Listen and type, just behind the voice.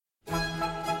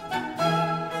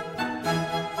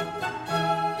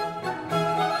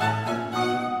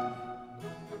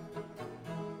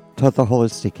to the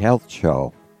Holistic Health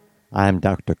Show. I'm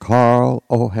Dr. Carl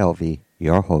Helvie,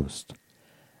 your host.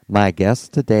 My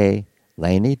guest today,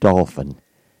 Layne Dalfen,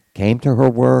 came to her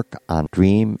work on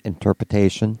dream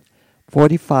interpretation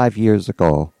 45 years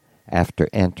ago after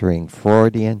entering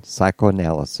Freudian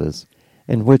psychoanalysis,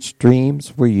 in which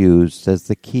dreams were used as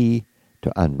the key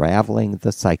to unraveling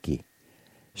the psyche.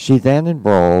 She then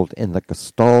enrolled in the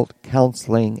Gestalt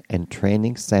Counseling and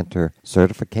Training Center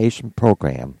certification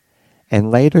program and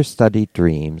later studied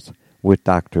dreams with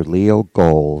Dr. Leo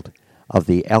Gold of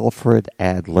the Alfred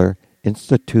Adler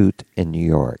Institute in New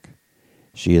York.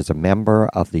 She is a member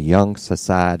of the Young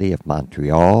Society of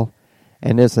Montreal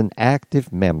and is an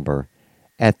active member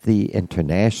at the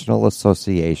International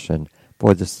Association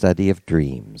for the Study of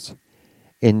Dreams.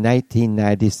 In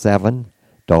 1997,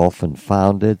 Dalfen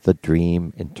founded the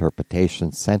Dream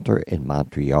Interpretation Center in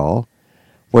Montreal,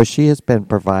 where she has been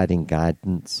providing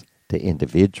guidance to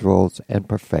individuals and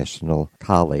professional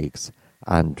colleagues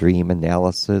on dream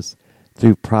analysis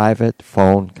through private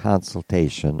phone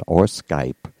consultation or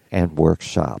Skype and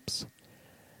workshops.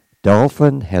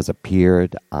 Dalfen has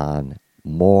appeared on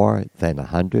more than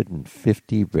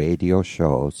 150 radio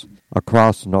shows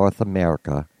across North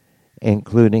America,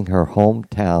 including her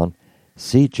hometown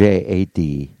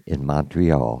CJAD in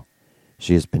Montreal.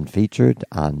 She has been featured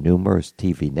on numerous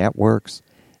TV networks,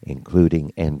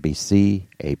 including NBC,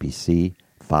 ABC,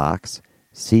 Fox,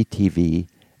 CTV,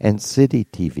 and City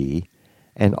TV,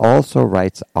 and also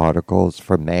writes articles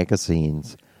for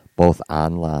magazines, both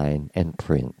online and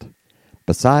print.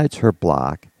 Besides her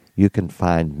blog, you can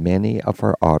find many of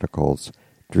her articles,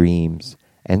 dreams,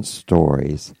 and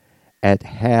stories at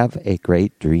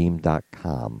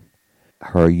haveagreatdream.com.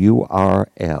 Her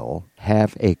URL,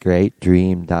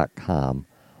 haveagreatdream.com,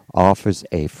 offers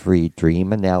a free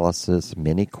dream analysis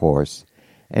mini-course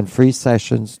and free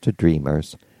sessions to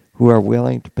dreamers who are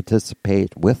willing to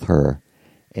participate with her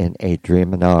in a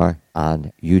Dreaminar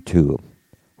on YouTube.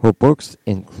 Her books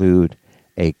include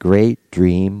A Great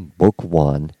Dream, Book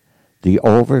 1, The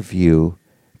Overview,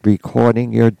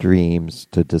 Recording Your Dreams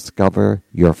to Discover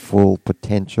Your Full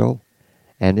Potential,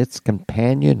 and its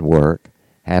companion work,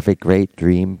 Have a Great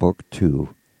Dream, Book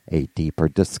 2, A Deeper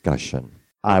Discussion.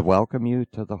 I welcome you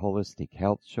to the Holistic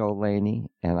Health Show, Layne,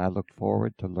 and I look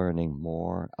forward to learning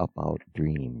more about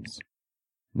dreams.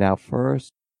 Now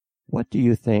first, what do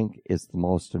you think is the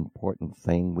most important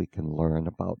thing we can learn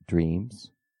about dreams?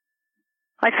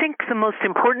 I think the most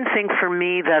important thing for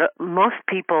me that most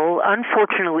people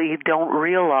unfortunately don't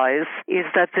realize is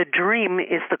that the dream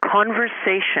is the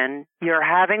conversation you're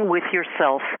having with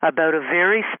yourself about a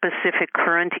very specific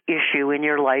current issue in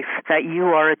your life that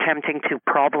you are attempting to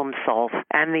problem solve.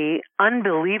 And the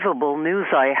unbelievable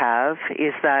news I have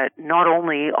is that not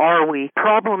only are we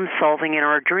problem solving in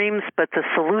our dreams, but the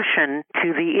solution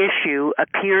to the issue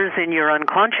appears in your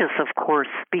unconscious, of course,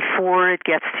 before it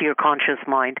gets to your conscious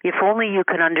mind. If only you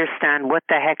can understand what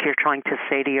the heck you're trying to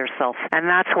say to yourself. And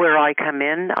that's where I come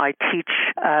in. I teach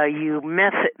you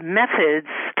methods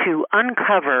to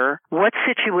uncover what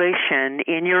situation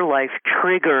in your life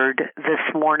triggered this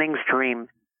morning's dream.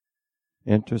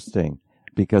 Interesting,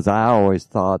 because I always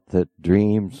thought that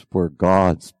dreams were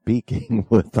God speaking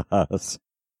with us.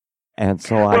 And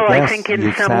so I think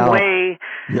in some way,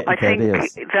 I think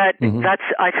that's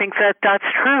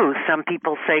true. Some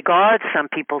people say God, some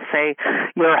people say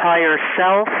your higher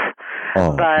self.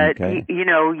 But okay.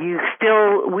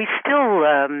 We still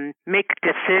make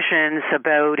decisions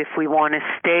about if we want to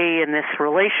stay in this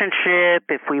relationship,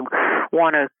 if we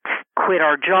want to quit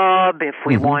our job, if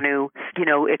we want to,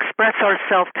 express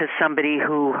ourselves to somebody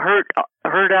who hurt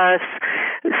us.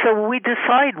 So we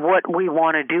decide what we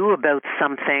want to do about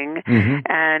something,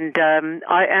 and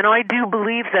I do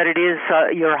believe that it is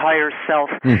your higher self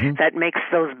that makes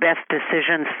those best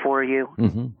decisions for you.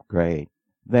 Great.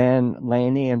 Then,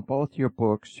 Layne, in both your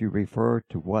books, you refer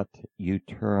to what you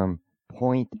term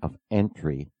point of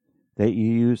entry that you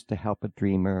use to help a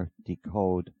dreamer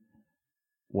decode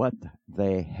what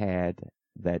they had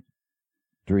that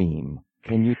dream.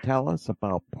 Can you tell us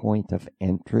about point of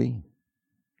entry?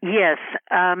 Yes,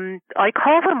 I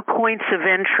call them points of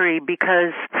entry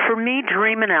because for me,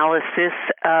 dream analysis,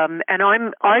 and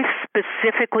I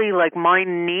specifically, like my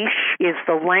niche is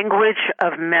the language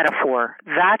of metaphor.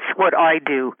 That's what I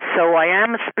do. So I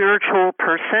am a spiritual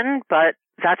person, but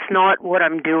That's not what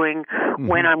I'm doing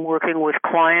when I'm working with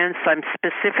clients. I'm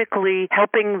specifically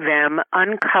helping them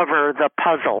uncover the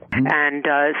puzzle. And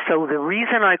so the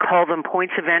reason I call them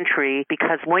points of entry,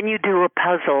 because when you do a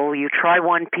puzzle, you try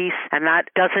one piece and that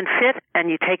doesn't fit, and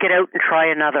you take it out and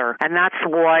try another. And that's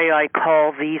why I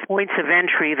call these points of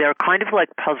entry. They're kind of like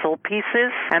puzzle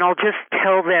pieces. And I'll just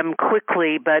tell them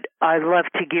quickly, but I love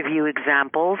to give you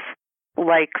examples.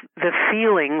 Like the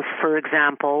feelings, for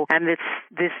example, and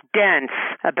this dance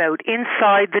about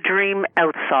inside the dream,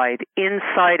 outside,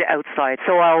 inside, outside.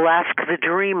 So I'll ask the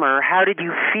dreamer, how did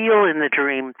you feel in the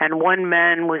dream? And one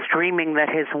man was dreaming that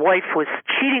his wife was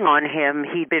cheating on him.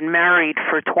 He'd been married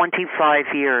for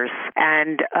 25 years.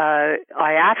 And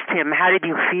I asked him, how did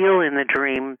you feel in the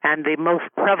dream? And the most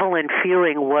prevalent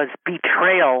feeling was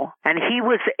betrayal. And he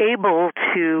was able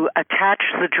to attach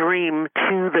the dream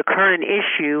to the current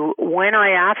issue when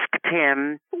I asked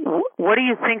him, what do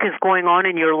you think is going on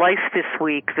in your life this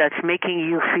week that's making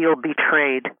you feel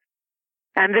betrayed?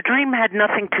 And the dream had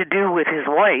nothing to do with his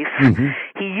wife.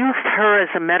 He used her as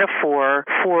a metaphor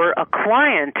for a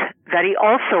client that he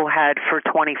also had for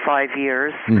 25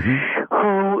 years,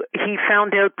 who he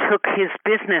found out took his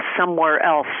business somewhere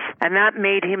else. And that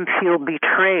made him feel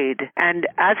betrayed. And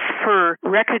as for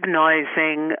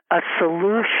recognizing a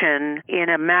solution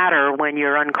in a matter when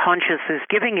your unconscious is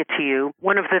giving it to you,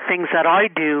 one of the things that I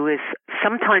do is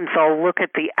sometimes I'll look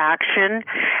at the action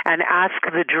and ask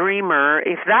the dreamer,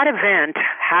 if that event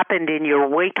happened in your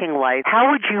waking life,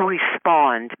 how would you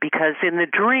respond? Because in the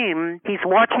dream, he's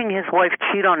watching his wife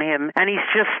cheat on him, and he's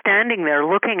just standing there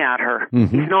looking at her.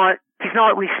 He's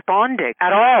not responding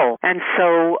at all. And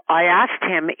so I asked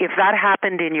him, if that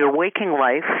happened in your waking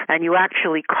life and you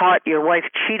actually caught your wife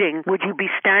cheating, would you be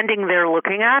standing there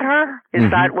looking at her?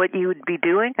 Is that what you would be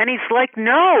doing? And he's like,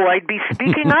 no, I'd be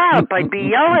speaking up. I'd be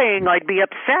yelling. I'd be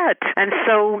upset. And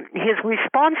so his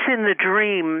response in the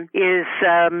dream is,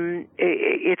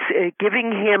 it's giving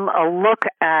him a look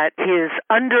at his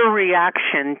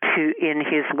underreaction in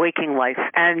his waking life.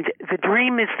 And the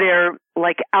dream is there,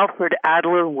 like Alfred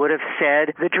Adler would have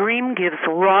said, the dream gives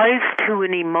rise to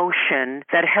an emotion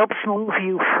that helps move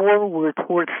you forward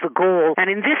towards the goal. And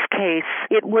in this case,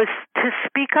 it was to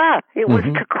speak up. It was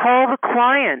to call the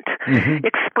client,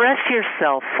 express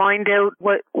yourself, find out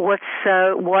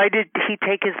why did he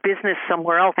take his business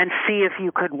somewhere else, and see if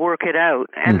you could work it out.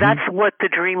 And that's what the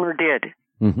dreamer did.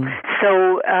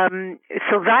 So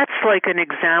that's like an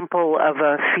example of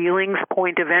a feelings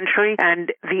point of entry,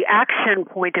 and the action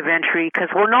point of entry, because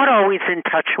we're not always in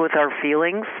touch with our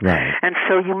feelings, and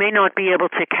so you may not be able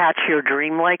to catch your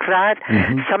dream like that.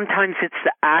 Sometimes it's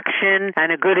the action,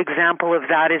 and a good example of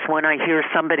that is when I hear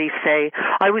somebody say,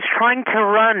 I was trying to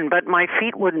run, but my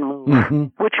feet wouldn't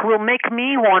move, which will make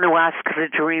me want to ask the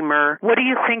dreamer, what do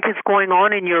you think is going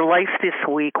on in your life this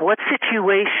week? What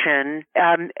situation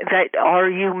that are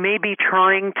you maybe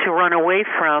trying to run away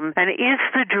from? And is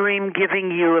the dream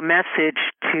giving you a message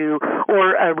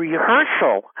or a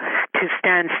rehearsal to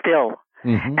stand still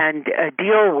and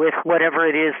deal with whatever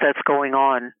it is that's going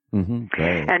on?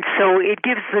 And so it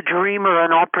gives the dreamer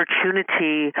an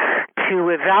opportunity to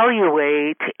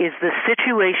evaluate, is the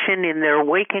situation in their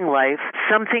waking life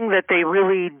something that they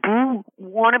really do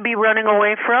want to be running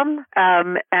away from,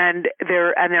 and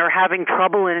they're having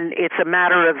trouble, and it's a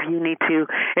matter of you need to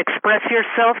express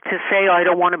yourself to say, I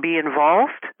don't want to be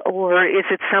involved? Or is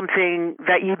it something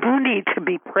that you do need to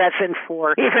be present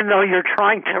for, even though you're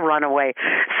trying to run away?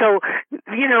 So,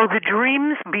 the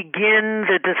dreams begin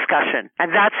the discussion,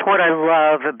 and that's what I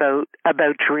love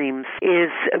about dreams,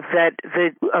 is that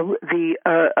the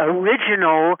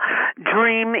original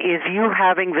dream is you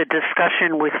having the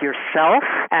discussion with yourself,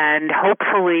 and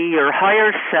hopefully your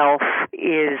higher self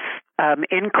is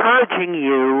encouraging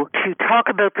you to talk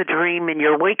about the dream in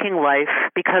your waking life,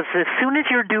 because as soon as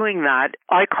you're doing that,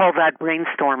 I call that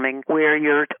brainstorming, where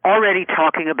you're already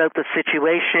talking about the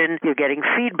situation, you're getting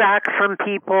feedback from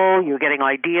people, you're getting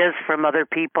ideas from other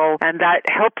people, and that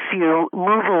helps you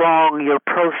move along your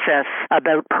process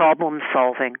about problem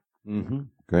solving.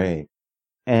 Great.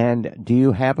 And do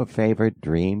you have a favorite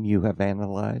dream you have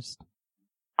analyzed?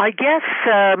 I guess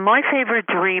my favorite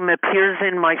dream appears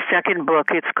in my second book.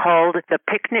 It's called The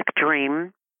Picnic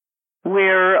Dream,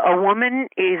 where a woman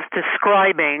is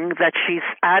describing that she's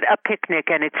at a picnic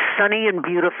and it's sunny and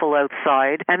beautiful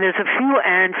outside, and there's a few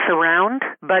ants around,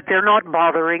 but they're not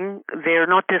bothering, they're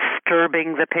not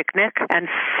disturbing the picnic, and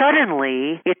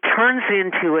suddenly it turns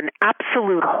into an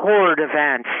absolute horde of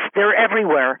ants. They're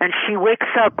everywhere, and she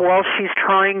wakes up while she's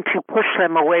trying to push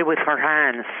them away with her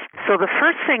hands. So the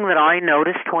first thing that I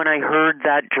noticed when I heard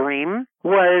that dream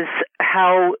was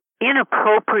how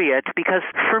inappropriate, because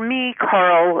for me,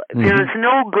 Carl, there's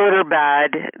no good or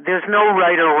bad, there's no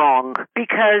right or wrong,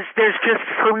 because there's just,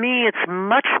 for me, it's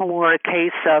much more a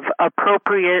case of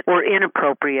appropriate or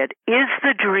inappropriate. Is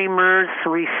the dreamer's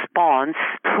response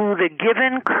to the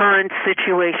given current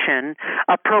situation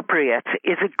appropriate?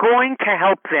 Is it going to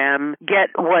help them get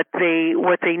what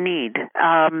they need?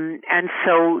 And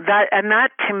so that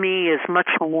to me is much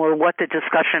more what the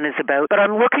discussion is about. But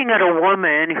I'm looking at a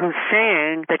woman who's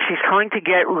saying that she's trying to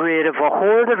get rid of a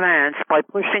horde of ants by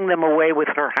pushing them away with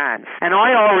her hands. And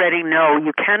I already know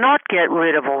you cannot get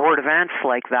rid of a horde of ants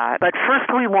like that. But first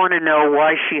we want to know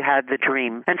why she had the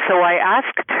dream. And so I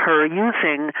asked her,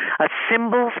 using a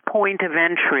symbols point of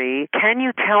entry, can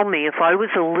you tell me, if I was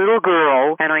a little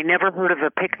girl and I never heard of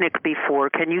a picnic before,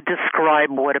 can you describe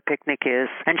what a picnic is?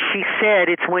 And she said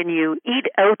it's when you eat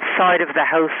outside of the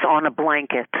house on a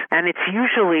blanket. And it's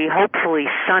usually, hopefully,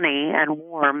 sunny and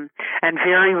warm and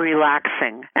very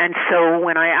relaxing. And so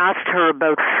when I asked her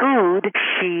about food,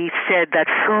 she said that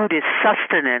food is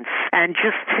sustenance. And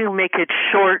just to make it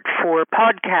short for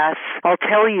podcasts, I'll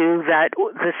tell you that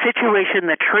the situation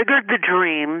that triggered the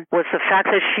dream was the fact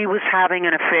that she was having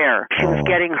an affair. She was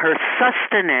getting her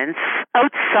sustenance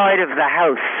outside of the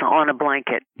house on a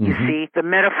blanket. You see, the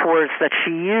metaphors that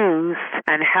she used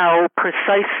and how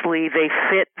precisely they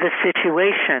fit the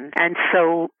situation. And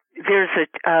so there's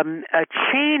a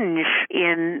change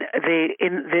in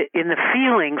the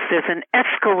feelings. There's an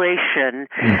escalation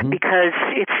because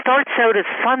it starts out as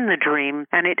fun, the dream,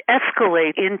 and it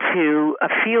escalates into a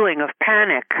feeling of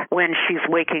panic when she's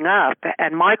waking up.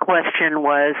 And my question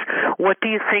was, what do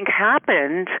you think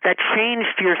happened that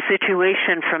changed your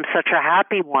situation from such a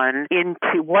happy one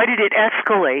into, why did it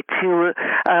escalate to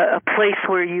a place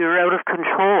where you're out of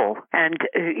control? And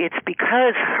it's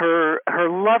because her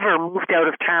lover moved out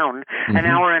of town an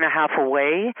hour and a half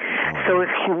away. So if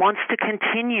she wants to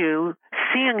continue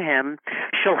seeing him,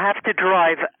 she'll have to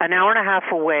drive an hour and a half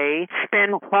away,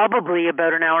 spend probably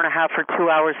about an hour and a half or 2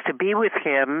 hours to be with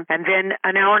him, and then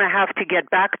an hour and a half to get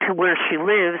back to where she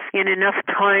lives in enough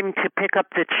time to pick up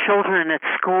the children at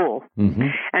school.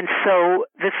 And so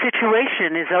the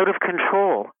situation is out of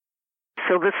control.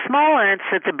 So the small ants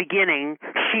at the beginning,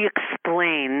 she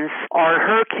explains, are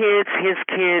her kids,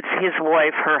 his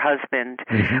wife, her husband.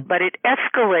 But it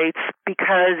escalates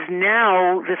because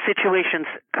now the situation's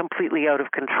completely out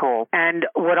of control. And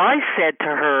what I said to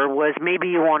her was, maybe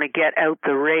you want to get out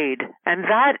the raid. And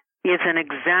that is an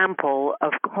example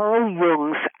of Carl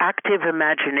Jung's active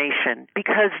imagination,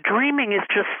 because dreaming is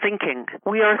just thinking.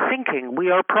 We are thinking.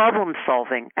 We are problem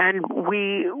solving. And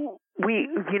we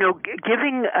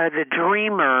giving the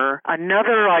dreamer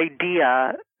another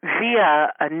idea via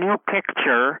a new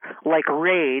picture like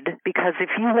RAID, because if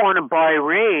you want to buy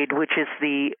RAID, which is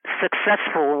the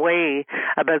successful way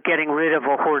about getting rid of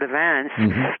a horde of ants,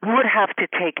 you would have to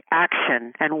take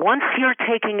action. And once you're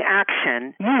taking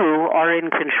action, you are in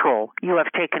control. You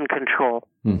have taken control.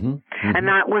 And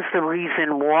that was the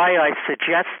reason why I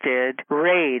suggested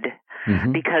RAID,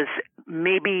 because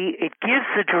maybe it gives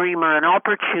the dreamer an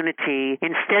opportunity,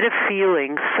 instead of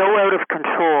feeling so out of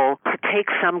control, to take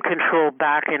some control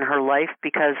back in her life,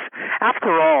 because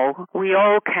after all, we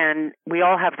all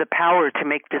have the power to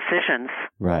make decisions.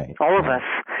 Right. All of us.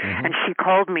 And she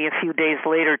called me a few days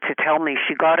later to tell me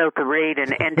she got out the raid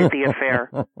and ended the affair.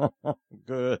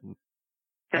 Good.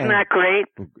 Isn't that great?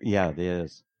 Yeah, it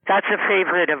is. That's a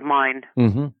favorite of mine.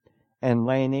 And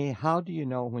Layne, how do you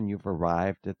know when you've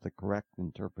arrived at the correct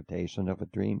interpretation of a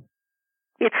dream?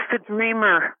 It's the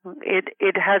dreamer.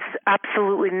 It has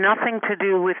absolutely nothing to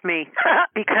do with me,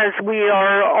 because we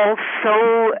are all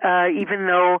so, even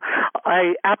though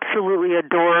I absolutely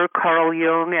adore Carl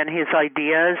Jung and his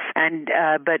ideas,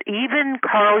 but even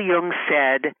Carl Jung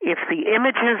said, if the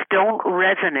images don't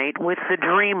resonate with the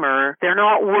dreamer, they're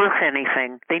not worth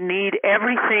anything.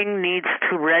 Everything needs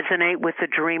to resonate with the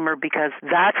dreamer, because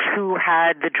that's who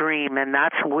had the dream, and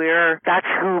that's who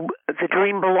the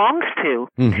dream belongs to.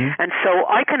 And so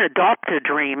I can adopt a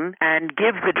dream and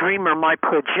give the dreamer my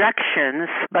projections,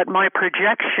 but my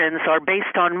projections are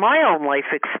based on my own life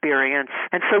experience.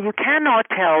 And so you cannot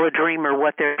tell a dreamer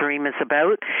what their dream is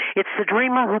about. It's the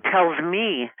dreamer who tells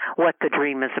me what the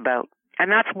dream is about. And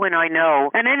that's when I know.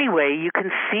 And anyway, you can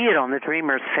see it on the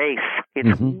dreamer's face.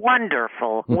 It's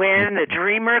wonderful. When the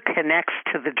dreamer connects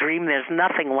to the dream, there's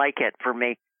nothing like it for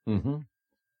me.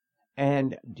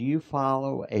 And do you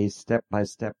follow a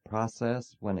step-by-step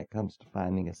process when it comes to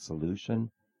finding a solution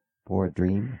for a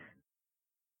dream?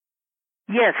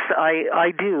 Yes,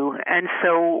 I do. And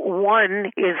so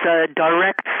one is a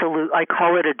direct I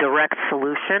call it a direct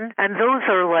solution. And those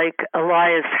are like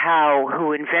Elias Howe,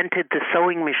 who invented the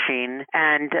sewing machine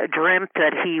and dreamt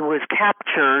that he was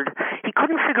captured. He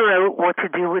couldn't figure out what to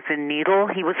do with the needle.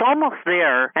 He was almost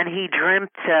there, and he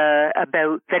dreamt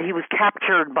about that he was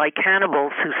captured by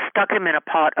cannibals who stuck him in a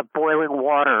pot of boiling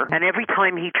water. And every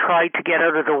time he tried to get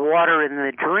out of the water in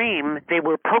the dream, they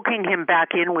were poking him back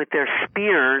in with their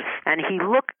spears, and he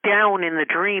looked down in the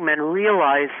dream and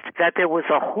realized that there was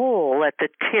a hole at the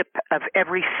tip of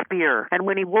every spear. And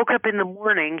when he woke up in the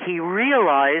morning, he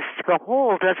realized the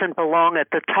hole doesn't belong at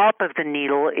the top of the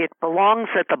needle, it belongs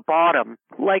at the bottom,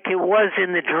 like it was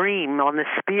in the dream on the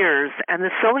spears, and the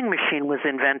sewing machine was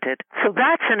invented. So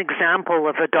that's an example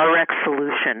of a direct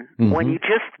solution, when you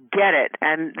just get it,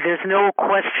 and there's no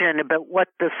question about what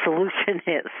the solution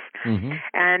is.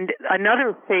 And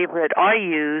another favorite I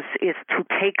use is to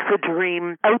take the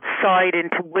dream outside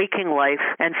into waking life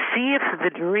and see if the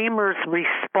dreamer's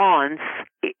response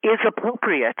is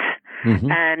appropriate.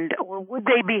 And would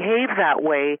they behave that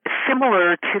way,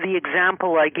 similar to the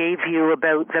example I gave you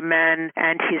about the man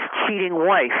and his cheating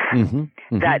wife,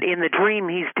 that in the dream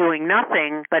he's doing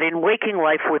nothing, but in waking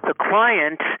life with the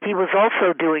client, he was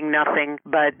also doing nothing,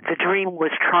 but the dream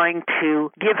was trying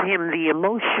to give him the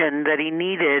emotion that he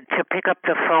needed to pick up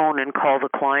the phone and call the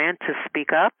client to speak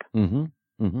up.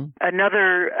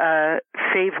 Another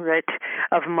favorite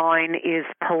of mine is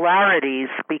polarities,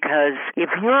 because if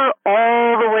you're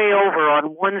all the way over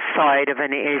on one side of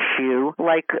an issue,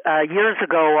 like years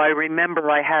ago, I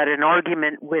remember I had an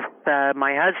argument with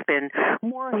my husband,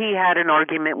 or he had an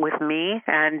argument with me,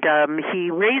 and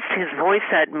he raised his voice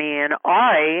at me, and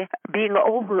I, being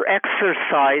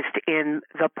over-exercised in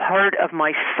the part of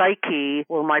my psyche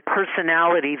or my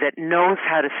personality that knows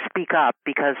how to speak up,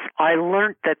 because I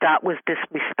learned that that was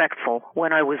disrespectful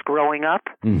when I was growing up.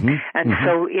 And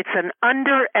so it's an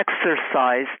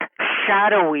under-exercised,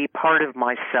 shadowy part of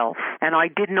myself. And I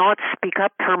did not speak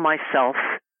up for myself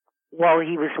while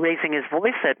he was raising his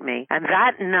voice at me. And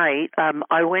that night,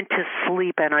 I went to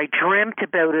sleep and I dreamt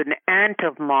about an aunt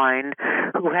of mine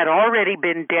who had already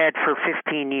been dead for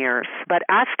 15 years. But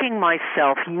asking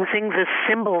myself, using the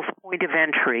symbol's point of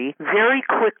entry, very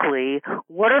quickly,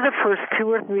 what are the first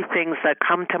two or three things that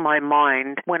come to my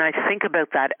mind when I think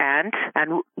about that aunt?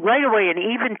 And right away, and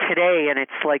even today, and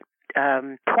it's like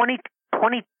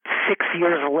 26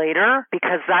 years later,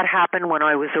 because that happened when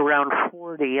I was around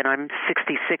 40 and I'm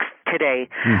 66 today.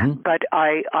 But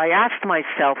I asked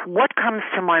myself, what comes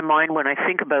to my mind when I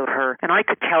think about her? And I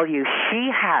could tell you, she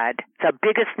had the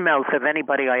biggest mouth of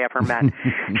anybody I ever met.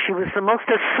 She was the most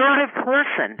assertive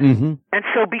person. And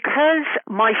so because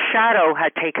my shadow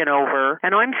had taken over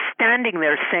and I'm standing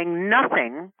there saying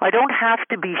nothing, I don't have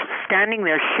to be standing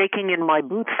there shaking in my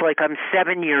boots like I'm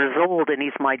 7 years old and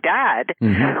he's my dad,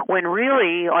 when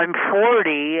really I'm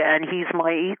 40 and he's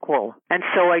my equal. And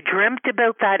so I dreamt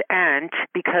about that aunt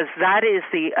because that is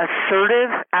the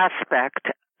assertive aspect,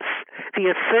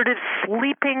 the assertive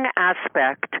sleeping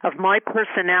aspect of my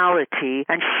personality,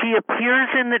 and she appears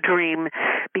in the dream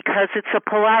because it's a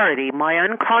polarity. My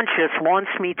unconscious wants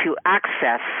me to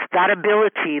access that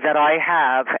ability that I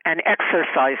have and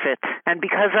exercise it. And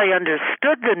because I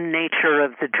understood the nature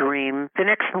of the dream, the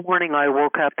next morning I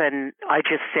woke up and I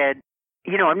just said,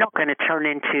 you know, I'm not going to turn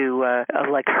into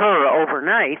like her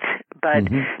overnight, but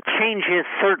change is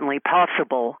certainly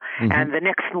possible. And the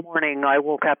next morning, I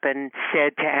woke up and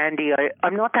said to Andy,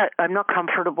 I'm not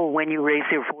comfortable when you raise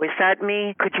your voice at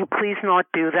me. Could you please not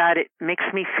do that? It makes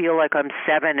me feel like I'm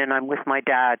 7 and I'm with my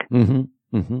dad.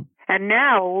 And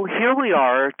now, here we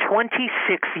are,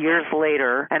 26 years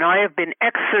later, and I have been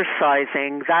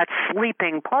exercising that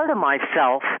sleeping part of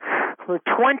myself for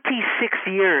 26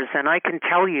 years, and I can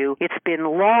tell you, it's been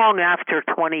long after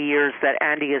 20 years that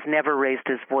Andy has never raised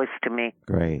his voice to me.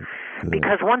 Great. Good.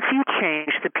 Because once you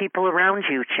change, the people around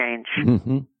you change.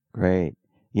 Great.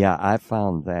 Yeah, I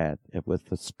found that with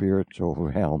the spiritual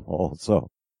realm also,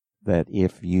 that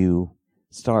if you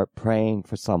start praying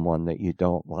for someone that you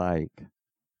don't like,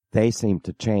 they seem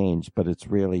to change, but it's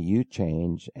really you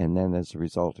change, and then as a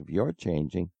result of your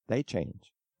changing, they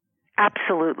change.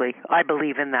 Absolutely. I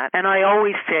believe in that. And I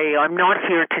always say, I'm not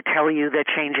here to tell you that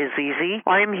change is easy.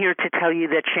 I am here to tell you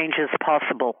that change is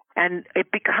possible. And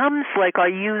it becomes like I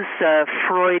use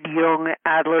Freud, Jung,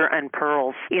 Adler, and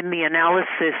Pearls in the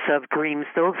analysis of dreams.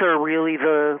 Those are really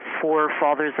the 4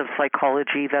 fathers of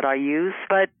psychology that I use.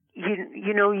 But,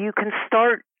 you know, you can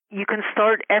start you can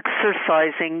start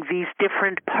exercising these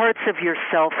different parts of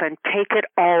yourself and take it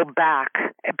all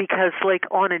back. Because, like,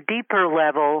 on a deeper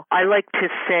level, I like to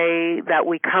say that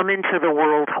we come into the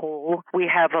world whole. We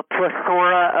have a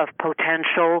plethora of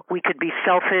potential. We could be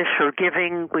selfish or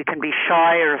giving. We can be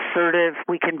shy or assertive.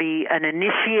 We can be an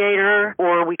initiator,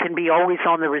 or we can be always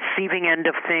on the receiving end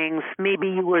of things. Maybe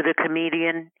you were the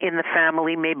comedian in the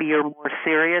family. Maybe you're more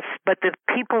serious. But the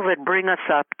people that bring us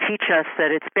up teach us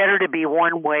that it's better to be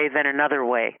one way than another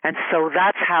way. And so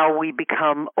that's how we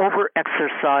become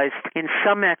over-exercised in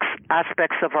some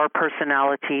aspects of our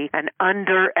personality and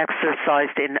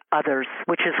under-exercised in others,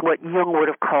 which is what Jung would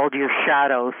have called your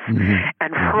shadows.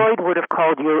 And Freud would have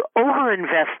called your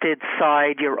over-invested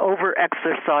side, your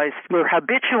over-exercised, your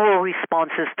habitual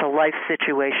responses to life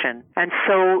situation. And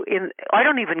so I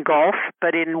don't even golf,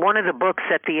 but in one of the books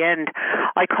at the end,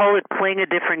 I call it playing a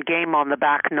different game on the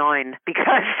back nine,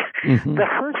 because the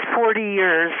first 40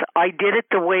 years, I did it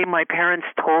the way my parents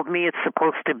told me it's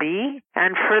supposed to be.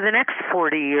 And for the next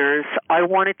 40 years, I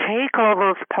want to take all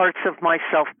those parts of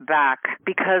myself back,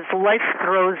 because life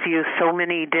throws you so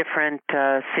many different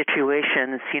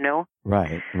situations, you know?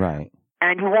 Right, right.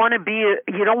 And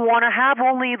you don't want to have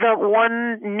only the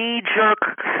one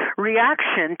knee-jerk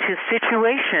reaction to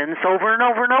situations over and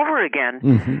over and over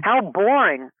again. How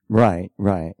boring. Right,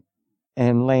 right.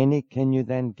 And Layne, can you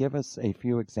then give us a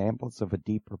few examples of a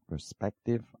deeper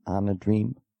perspective on a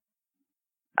dream?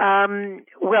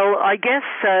 Well, I guess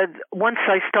once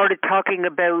I started talking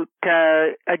about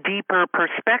a deeper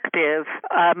perspective,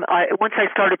 once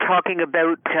I started talking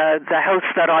about the house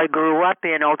that I grew up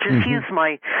in, I'll just use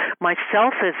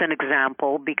myself as an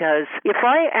example, because if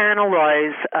I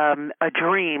analyze a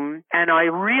dream and I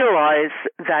realize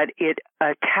that it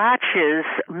attaches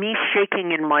me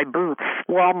shaking in my boots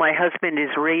while my husband is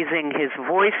raising his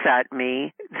voice at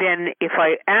me, then if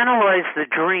I analyze the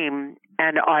dream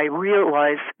and I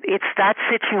realize it's that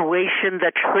situation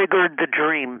that triggered the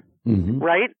dream,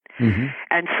 right?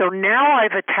 And so now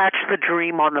I've attached the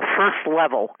dream on the first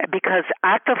level, because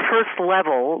at the first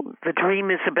level, the dream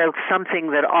is about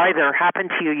something that either happened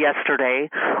to you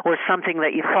yesterday or something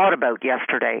that you thought about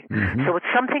yesterday. So it's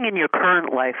something in your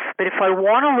current life. But if I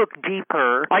want to look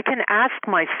deeper, I can ask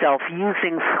myself,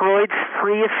 using Freud's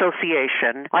free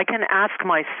association, I can ask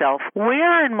myself,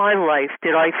 where in my life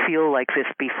did I feel like this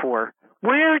before?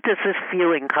 Where does this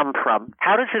feeling come from?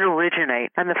 How does it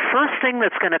originate? And the first thing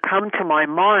that's going to come to my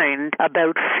mind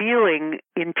about feeling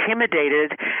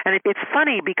intimidated, and it's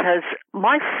funny because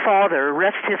my father,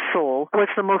 rest his soul, was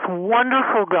the most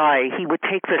wonderful guy. He would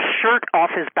take the shirt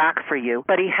off his back for you,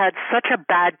 but he had such a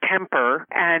bad temper,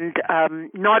 and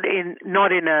not in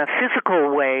a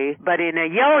physical way, but in a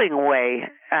yelling way.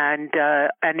 And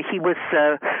he was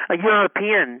a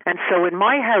European. And so in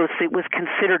my house, it was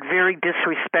considered very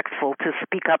disrespectful to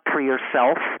speak up for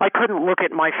yourself. I couldn't look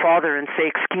at my father and say,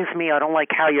 "Excuse me, I don't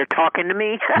like how you're talking to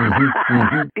me,"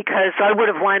 because I would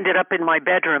have landed up in my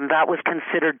bedroom. That was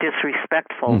considered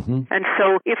disrespectful. And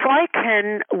so if I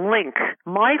can link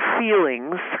my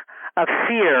feelings of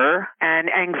fear and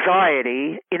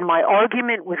anxiety in my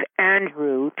argument with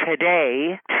Andrew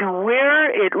today to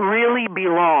where it really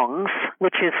belongs,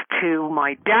 which is to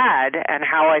my dad and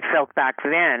how I felt back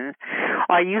then.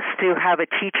 I used to have a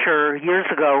teacher years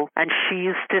ago, and she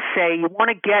used to say, you want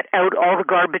to get out all the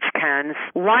garbage cans,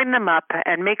 line them up,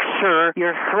 and make sure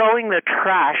you're throwing the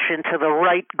trash into the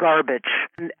right garbage.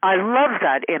 And I love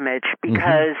that image,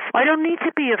 because I don't need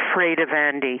to be afraid of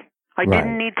Andy. I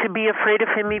didn't need to be afraid of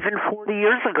him even 40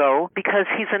 years ago, because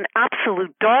he's an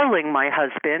absolute darling, my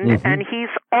husband, and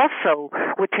he's also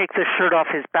would take the shirt off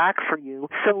his back for you.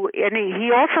 So, and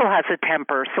he also has a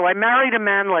temper. So I married a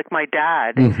man like my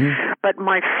dad, but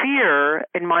my fear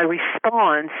and my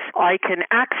response, I can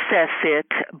access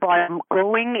it by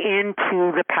going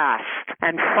into the past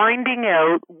and finding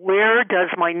out where does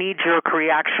my knee-jerk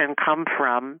reaction come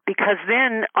from, because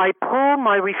then I pull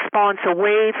my response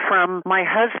away from my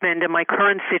husband and my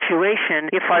current situation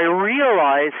if I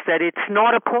realize that it's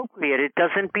not appropriate. It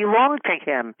doesn't belong to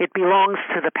him. It belongs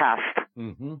to the past.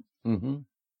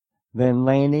 Then,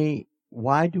 Layne,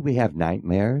 why do we have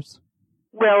nightmares?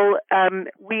 Well,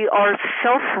 we are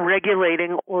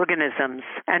self-regulating organisms,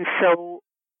 and so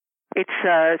it's,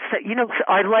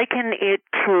 I liken it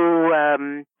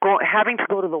to having to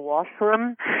go to the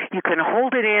washroom. You can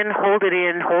hold it in,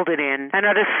 and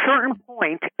at a certain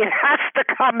point, it has to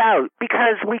come out,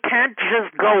 because we can't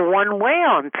just go one way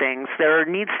on things. There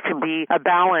needs to be a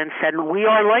balance, and we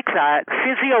are like that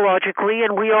physiologically,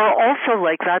 and we are also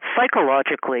like that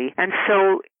psychologically. And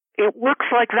so it works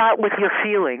like that with your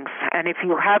feelings. And if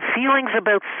you have feelings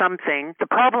about something, the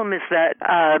problem is that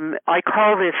I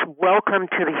call this welcome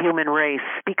to the human race,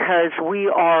 because we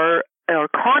are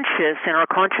conscious, in our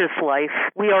conscious life,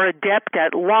 we are adept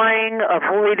at lying,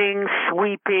 avoiding,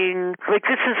 sweeping. Like,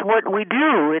 this is what we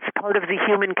do. It's part of the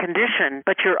human condition.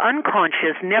 But your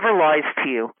unconscious never lies to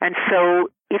you. And so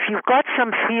if you've got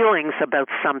some feelings about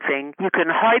something, you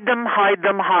can hide them,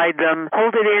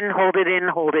 hold it in, hold it in,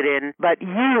 hold it in. But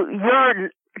your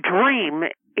dream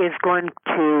is going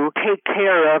to take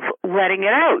care of letting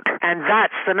it out. And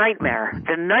that's the nightmare.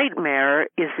 The nightmare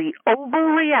is the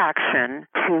overreaction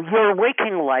to your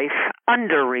waking life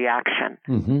underreaction.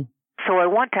 Mm-hmm. So I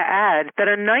want to add that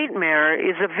a nightmare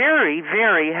is a very,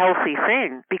 very healthy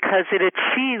thing, because it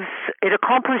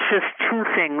accomplishes two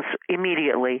things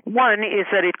immediately. One is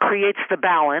that it creates the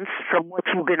balance from what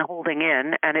you've been holding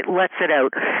in, and it lets it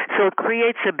out. So it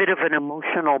creates a bit of an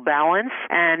emotional balance,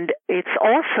 and it's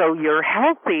also your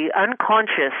healthy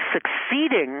unconscious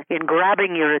succeeding in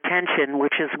grabbing your attention,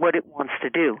 which is what it wants to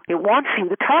do. It wants you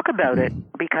to talk about it,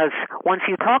 because once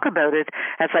you talk about it,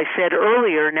 as I said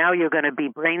earlier, now you're going to be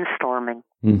brainstorming.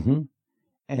 Mm-hmm.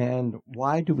 And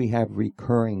why do we have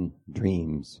recurring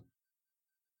dreams?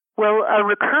 Well, a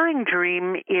recurring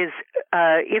dream is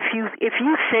if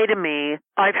you say to me,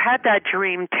 I've had that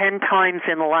dream 10 times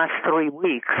in the last 3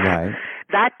 weeks, Right.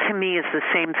 That to me is the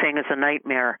same thing as a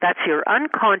nightmare. That's your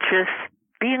unconscious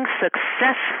being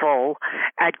successful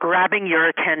at grabbing your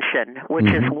attention,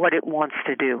 which is what it wants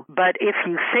to do. But if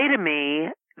you say to me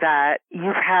that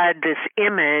you've had this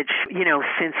image,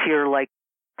 since you're like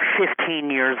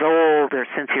 15 years old or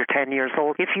since you're 10 years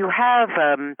old, if you have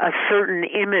a certain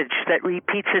image that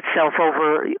repeats itself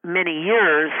over many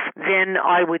years, then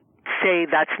I would say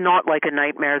that's not like a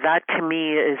nightmare. That to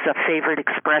me is a favorite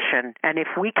expression. And if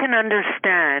we can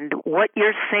understand what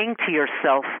you're saying to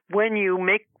yourself when you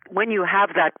have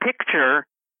that picture,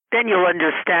 then you'll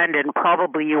understand, and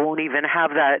probably you won't even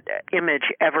have that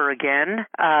image ever again.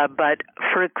 But,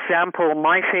 for example,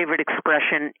 my favorite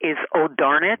expression is, oh,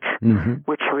 darn it,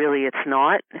 which really it's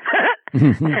not.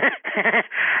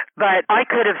 But I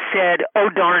could have said, oh,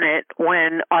 darn it,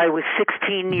 when I was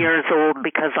 16 years old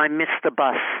because I missed the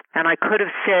bus. And I could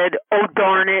have said, oh,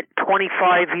 darn it,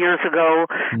 25 years ago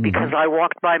because I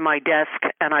walked by my desk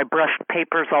and I brushed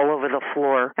papers all over the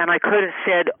floor. And I could have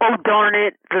said, oh, darn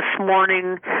it, this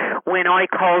morning when I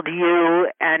called you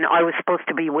and I was supposed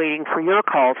to be waiting for your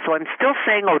call. So I'm still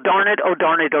saying, oh, darn it, oh,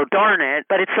 darn it, oh, darn it.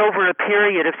 But it's over a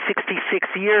period of 66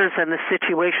 years and the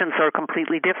situations are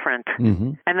completely different.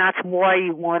 And that's why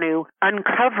you want to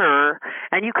uncover,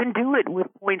 and you can do it with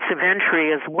points of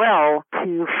entry as well,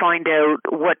 to find out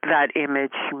what that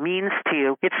image means to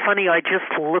you. It's funny, I just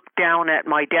looked down at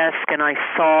my desk and I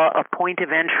saw a point of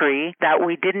entry that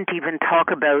we didn't even talk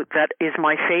about that is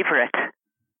my favorite.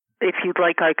 If you'd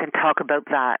like, I can talk about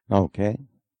that. Okay.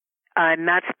 And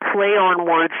that's play on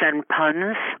words and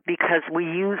puns, because we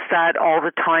use that all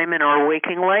the time in our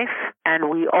waking life. And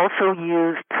we also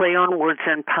use play on words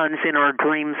and puns in our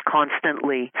dreams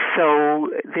constantly. So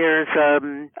there's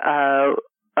a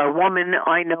woman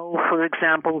I know, for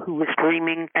example, who was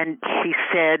dreaming, and she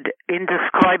said, in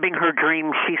describing her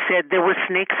dream, she said, there were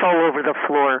snakes all over the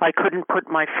floor. I couldn't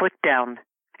put my foot down.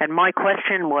 And my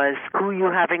question was, who are you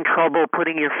having trouble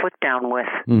putting your foot down with?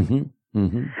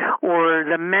 Or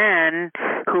the man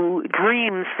who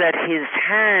dreams that his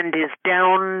hand is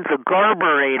down the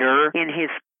garburator in his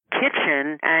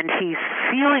kitchen and he's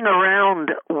feeling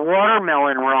around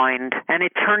watermelon rind, and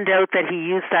it turned out that he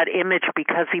used that image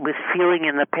because he was feeling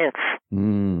in the pits.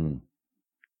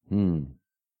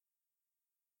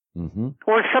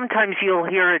 Or sometimes you'll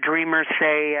hear a dreamer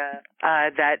say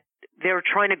that they were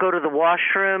trying to go to the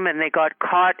washroom and they got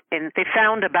caught, and they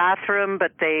found a bathroom,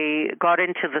 but they got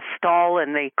into the stall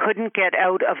and they couldn't get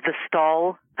out of the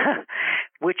stall,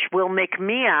 which will make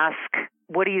me ask,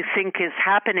 what do you think is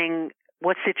happening?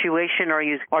 What situation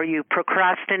are you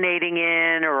procrastinating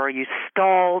in, or are you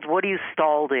stalled? What are you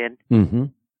stalled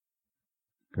in?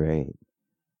 Great.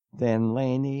 Then,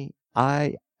 Layne,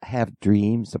 I have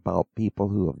dreams about people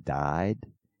who have died.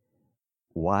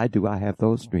 Why do I have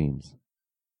those dreams?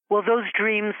 Well, those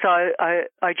dreams,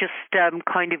 I just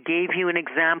kind of gave you an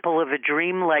example of a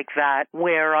dream like that,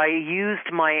 where I used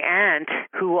my aunt,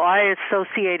 who I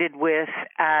associated with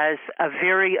as a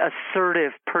very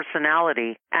assertive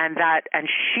personality, and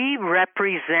she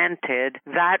represented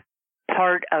that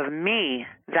part of me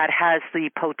that has the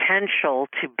potential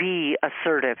to be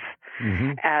assertive.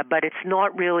 But it's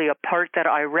not really a part that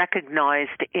I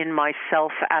recognized in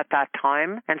myself at that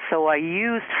time. And so I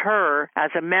used her as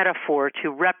a metaphor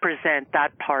to represent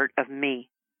that part of me.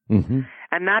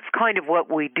 And that's kind of what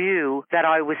we do that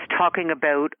I was talking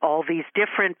about, all these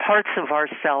different parts of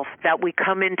ourselves that we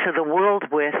come into the world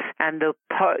with. And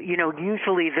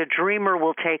usually the dreamer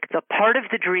will take the part of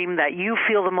the dream that you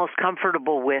feel the most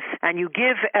comfortable with, and you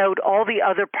give out all the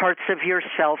other parts of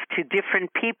yourself to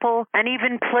different people and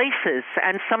even places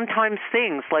and sometimes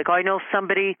things. Like I know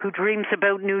somebody who dreams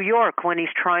about New York when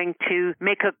he's trying to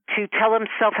tell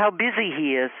himself how busy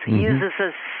he is. Mm-hmm. He uses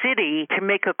a city to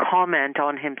make a comment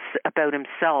on about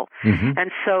himself. Mm-hmm.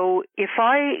 And so if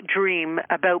I dream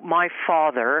about my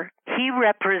father, he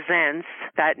represents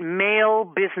that male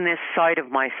business side of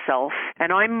myself,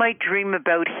 and I might dream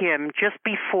about him just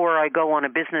before I go on a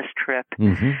business trip,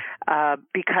 mm-hmm.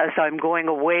 Because I'm going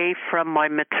away from my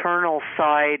maternal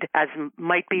side, as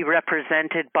might be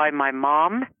represented by my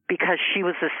mom, because she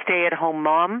was a stay-at-home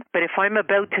mom. But if I'm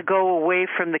about to go away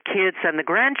from the kids and the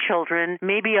grandchildren,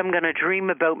 maybe I'm going to dream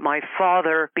about my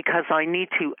father because I need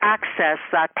to access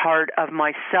that part of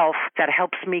myself that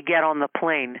helps me get on the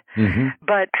plane. Mm-hmm.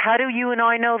 But how do you and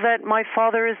I know that my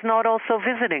father is not also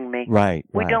visiting me? Right.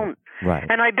 We don't. Right.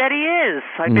 And I bet he is.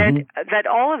 I mm-hmm. bet that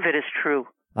all of it is true.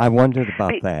 I wondered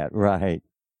about that. Right.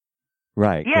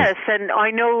 Right. Yes, and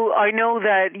I know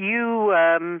that you,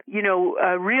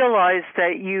 realized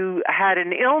that you had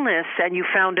an illness and you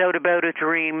found out about a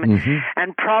dream. Mm-hmm.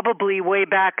 And probably way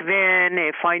back then,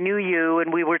 if I knew you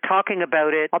and we were talking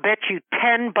about it, I'll bet you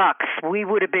 $10 we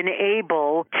would have been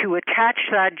able to attach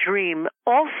that dream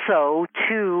also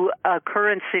to a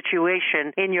current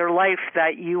situation in your life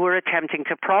that you were attempting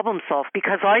to problem solve.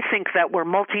 Because I think that we're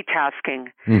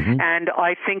multitasking, mm-hmm. and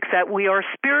I think that we are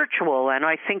spiritual, and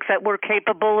I think that we're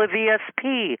capable of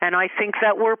ESP, and I think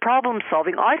that we're problem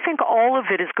solving. I think all of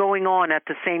it is going on at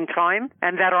the same time,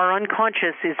 and that our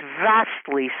unconscious is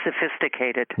vastly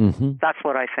sophisticated. Mm-hmm. That's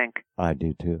what I think. I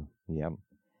do too. Yeah.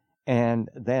 And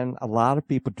then a lot of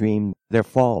people dream they're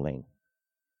falling.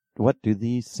 What do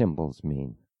these symbols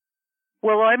mean?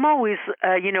 Well, I'm always,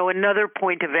 another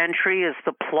point of entry is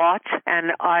the plot,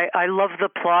 and I love the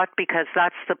plot because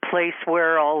that's the place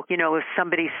where if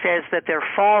somebody says that they're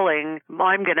falling,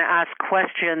 I'm going to ask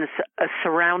questions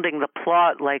surrounding the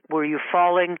plot, like, were you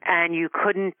falling and you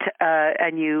couldn't,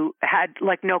 and you had,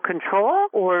 no control?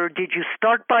 Or did you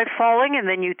start by falling and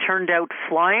then you turned out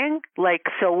flying?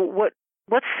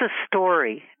 What's the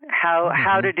story?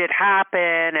 How did it happen?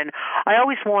 And I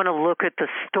always want to look at the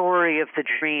story of the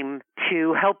dream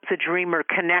to help the dreamer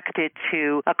connect it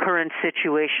to a current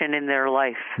situation in their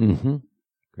life. Mm-hmm.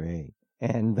 Great.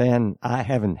 And then I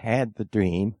haven't had the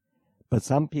dream, but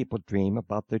some people dream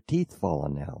about their teeth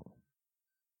falling out.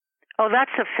 Oh,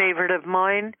 that's a favorite of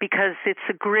mine because it's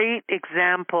a great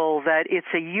example that it's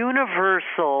a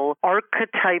universal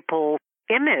archetypal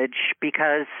image,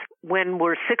 because when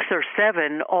we're 6 or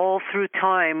 7, all through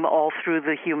time, all through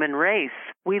the human race,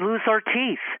 we lose our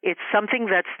teeth. It's something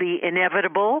that's the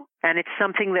inevitable, and it's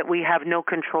something that we have no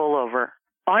control over.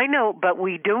 I know, but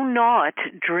we do not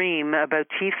dream about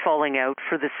teeth falling out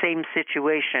for the same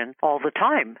situation all the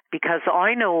time, because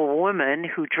I know a woman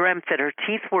who dreamt that her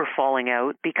teeth were falling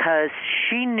out because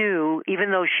she knew,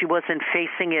 even though she wasn't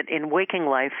facing it in waking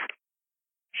life,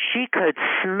 she could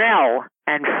smell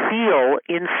and feel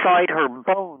inside her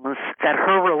bones that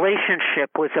her relationship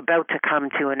was about to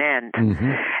come to an end.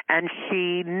 Mm-hmm. And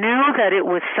she knew that it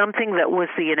was something that was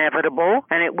the inevitable,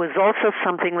 and it was also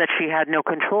something that she had no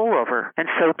control over. And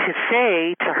so to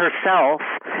say to herself,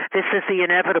 this is the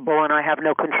inevitable and I have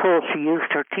no control, she used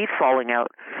her teeth falling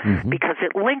out, mm-hmm. because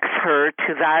it links her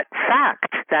to that fact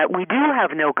that we do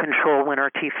have no control when our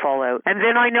teeth fall out. And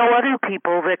then I know other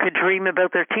people that could dream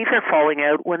about their teeth are falling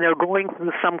out when they're going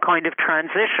through some kind of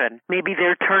transition. Maybe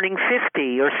they're turning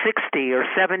 50 or 60 or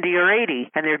 70 or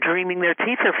 80, and they're dreaming their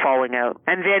teeth are falling out.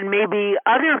 And then maybe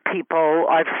other people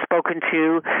I've spoken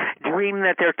to dream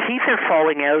that their teeth are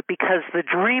falling out because the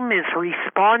dream is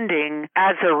responding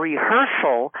as a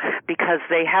rehearsal because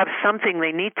they have something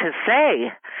they need to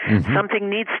say. Mm-hmm. Something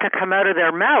needs to come out of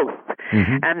their mouth.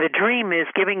 Mm-hmm. And the dream is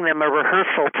giving them a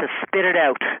rehearsal to spit it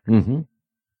out. Mm-hmm.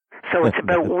 So it's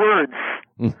about words.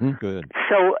 Mm-hmm. Good.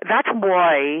 So that's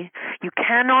why you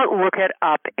cannot look it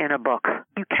up in a book.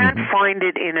 You can't mm-hmm. find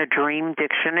it in a dream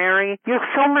dictionary. You're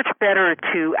so much better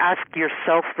to ask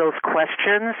yourself those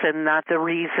questions, and that's the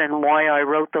reason why I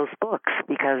wrote those books,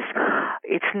 because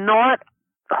it's not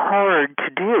hard to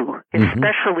do,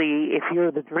 especially if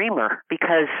you're the dreamer,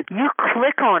 because you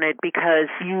click on it because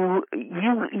you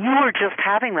were just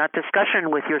having that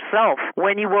discussion with yourself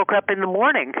when you woke up in the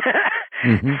morning.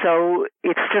 Mm-hmm. So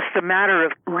it's just a matter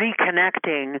of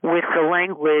reconnecting with the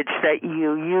language that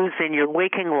you use in your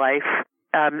waking life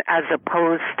as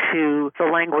opposed to the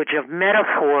language of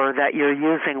metaphor that you're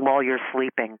using while you're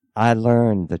sleeping. I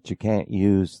learned that you can't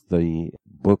use the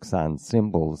books on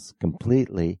symbols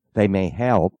completely. They may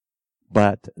help,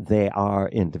 but they are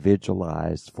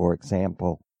individualized. For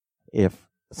example, if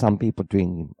some people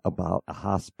dream about a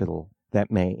hospital, that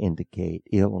may indicate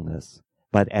illness.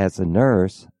 But as a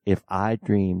nurse, if I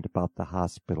dreamed about the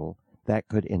hospital, that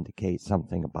could indicate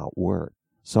something about work.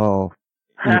 So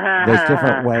there's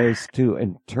different ways to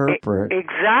interpret.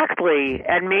 Exactly.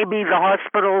 And maybe the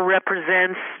hospital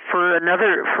represents for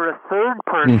a third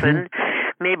person,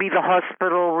 maybe the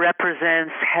hospital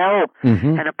represents help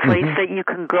and a place that you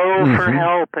can go for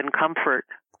help and comfort.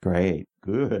 Great.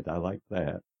 Good. I like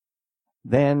that.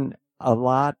 Then a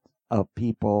lot of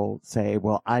people say,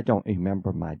 well, I don't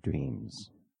remember my dreams.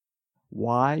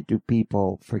 Why do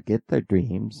people forget their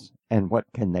dreams, and what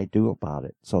can they do about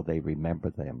it so they remember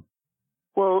them?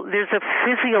 Well, there's a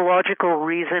physiological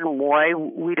reason why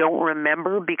we don't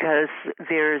remember, because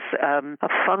there's a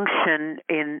function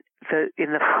in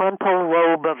the frontal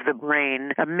lobe of the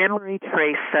brain, a memory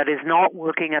trace that is not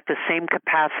working at the same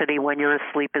capacity when you're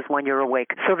asleep as when you're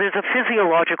awake. So there's a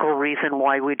physiological reason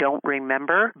why we don't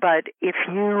remember. But if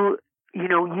you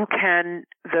can,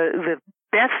 the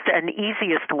best and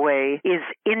easiest way is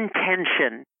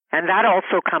intention. And that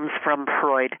also comes from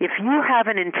Freud. If you have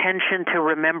an intention to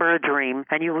remember a dream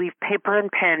and you leave paper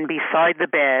and pen beside the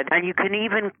bed, and you can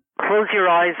even close your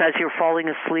eyes as you're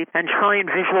falling asleep and try and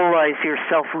visualize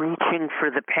yourself reaching for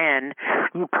the pen,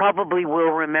 you probably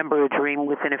will remember a dream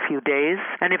within a few days.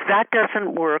 And if that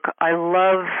doesn't work, I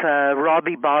love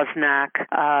Robbie Bosnack,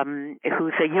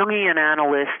 who's a Jungian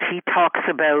analyst. He talks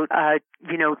about,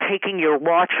 taking your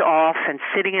watch off and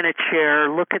sitting in a chair,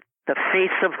 look at the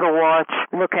face of the watch,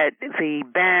 look at the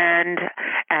band,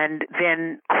 and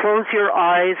then close your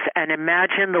eyes and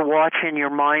imagine the watch in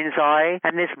your mind's eye,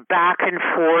 and this back and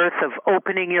forth of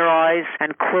opening your eyes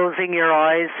and closing your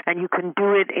eyes. And you can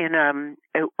do it in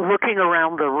looking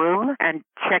around the room and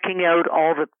checking out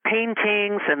all the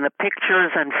paintings and the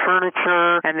pictures and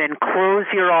furniture, and then close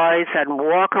your eyes and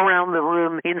walk around the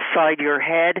room inside your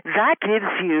head. That's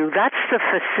the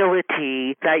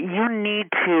facility that you need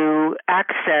to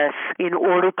access in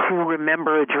order to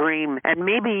remember a dream. And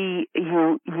maybe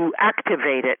you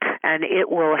activate it, and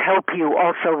it will help you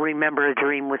also remember a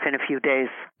dream within a few days.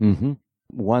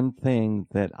 One thing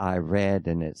that I read,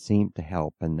 and it seemed to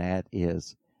help, and that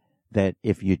is that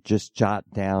if you just jot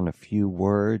down a few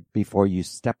words before you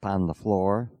step on the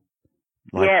floor,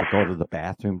 like to go to the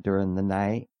bathroom during the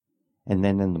night, and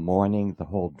then in the morning the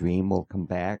whole dream will come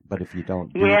back. But if you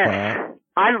don't do that...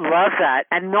 I love that.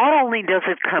 And not only does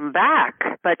it come back,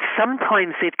 but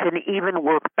sometimes it can even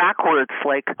work backwards.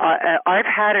 Like, I've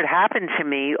had it happen to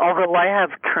me, although I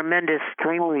have tremendous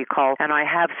dream recall, and I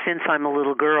have since I'm a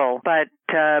little girl. But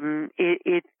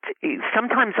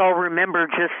sometimes I'll remember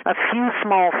just a few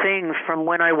small things from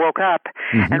when I woke up.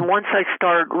 And once I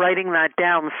start writing that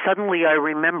down, suddenly I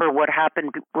remember what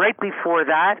happened right before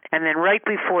that, and then right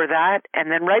before that,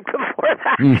 and then right before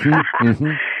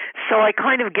that. So I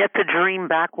kind of get the dream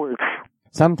backwards.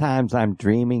 Sometimes I'm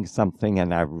dreaming something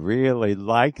and I really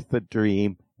like the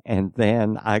dream, and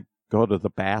then I go to the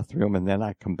bathroom and then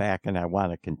I come back and I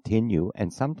want to continue.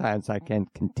 And sometimes I can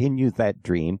continue that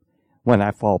dream when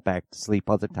I fall back to sleep.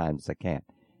 Other times I can't.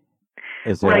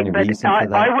 Is there any reason for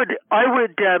that?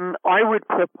 I would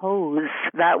propose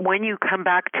that when you come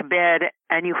back to bed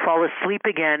and you fall asleep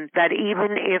again, that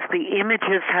even if the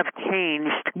images have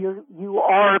changed, you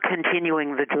are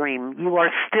continuing the dream. You are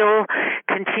still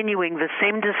continuing the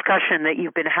same discussion that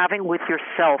you've been having with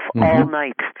yourself all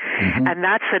night. And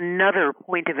that's another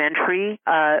point of entry,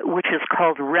 which is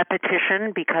called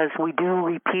repetition, because we do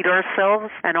repeat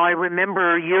ourselves. And I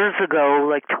remember years ago,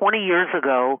 like 20 years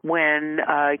ago, when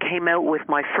I came out with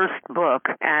my first book,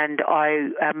 and I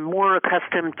am more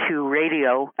accustomed to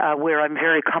radio, where I'm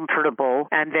very comfortable.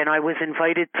 And then I was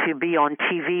invited to be on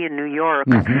TV in New York,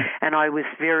 and I was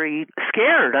very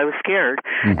scared. I was scared.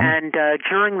 And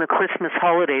during the Christmas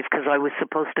holidays, because I was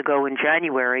supposed to go in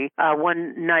January,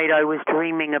 one night I was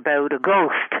dreaming about a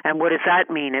ghost. And what does that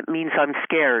mean? It means I'm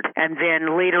scared. And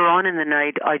then later on in the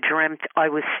night, I dreamt I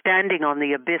was standing on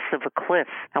the abyss of a cliff.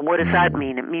 And what does that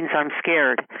mean? It means I'm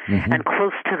scared. And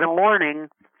close to the morning,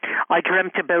 I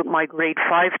dreamt about my grade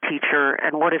 5 teacher,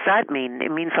 and what does that mean?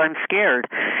 It means I'm scared.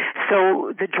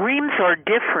 So the dreams are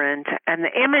different, and the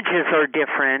images are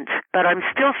different, but I'm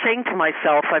still saying to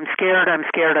myself, I'm scared, I'm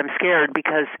scared, I'm scared,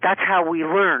 because that's how we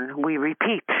learn. We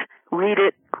repeat. Read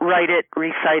it, write it,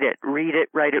 recite it. Read it,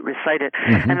 write it, recite it.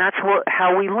 And that's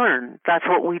how we learn. That's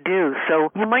what we do. So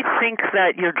you might think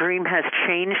that your dream has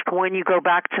changed when you go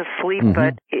back to sleep,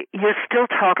 but you're still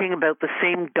talking about the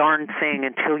same darn thing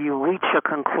until you reach a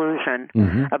conclusion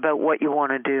about what you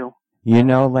want to do. You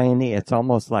know, Layne, it's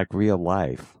almost like real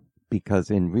life, because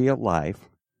in real life,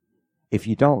 if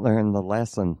you don't learn the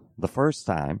lesson the first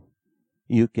time,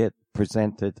 you get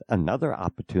presented another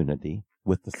opportunity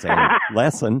with the same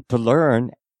lesson to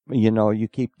learn. You know, you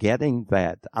keep getting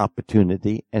that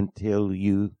opportunity until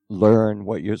you learn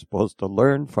what you're supposed to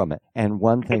learn from it. And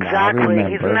one thing I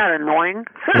remember, isn't that annoying?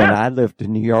 when I lived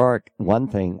in New York, one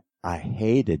thing I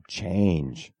hated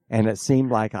change. And it seemed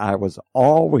like I was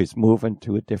always moving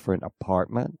to a different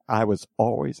apartment. I was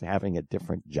always having a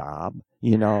different job,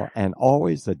 you know, and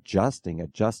always adjusting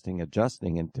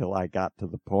until I got to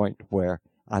the point where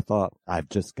I thought, I've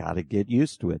just got to get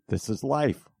used to it. This is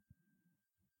life.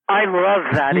 I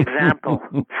love that example.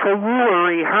 So you were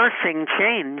rehearsing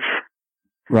change.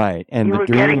 Right. And you the were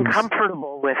dreams, getting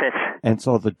comfortable with it. And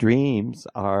so the dreams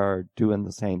are doing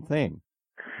the same thing,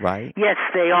 right? Yes,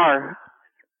 they are.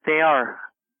 They are.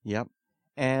 Yep.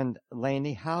 And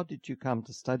Layne, how did you come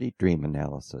to study dream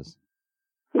analysis?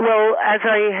 Well, as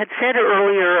I had said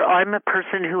earlier, I'm a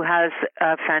person who has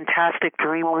a fantastic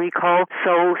dream recall.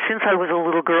 So since I was a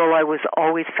little girl, I was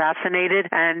always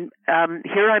fascinated. And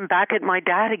here I'm back at my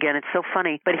dad again. It's so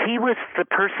funny. But he was the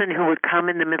person who would come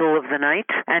in the middle of the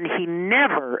night, and he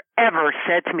never, ever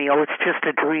said to me, oh, it's just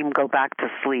a dream, go back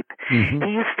to sleep. He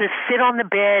used to sit on the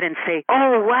bed and say,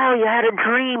 oh, wow, you had a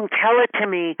dream, tell it to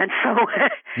me. And so,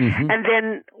 and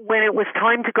then when it was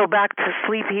time to go back to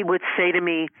sleep, he would say to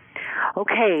me,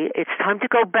 okay, it's time to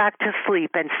go back to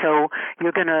sleep. And so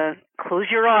you're going to close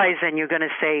your eyes and you're going to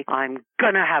say, I'm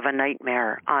going to have a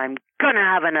nightmare. I'm going to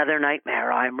have another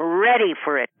nightmare. I'm ready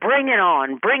for it. Bring it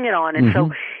on. Bring it on. And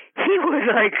so he was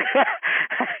like,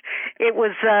 it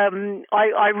was,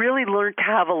 I really learned to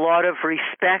have a lot of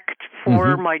respect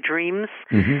for my dreams.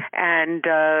 And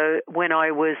when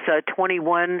I was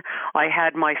 21, I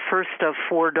had my first of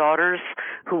 4 daughters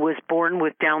who was born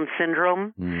with Down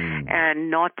syndrome. And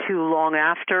not too long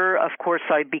after, of course,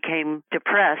 I became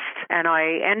depressed. And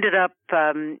I ended up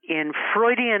in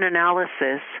Freudian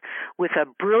analysis with a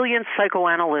brilliant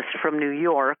psychoanalyst from New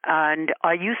York. And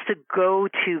I used to go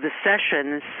to the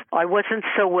sessions. I wasn't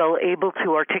so well able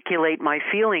to articulate my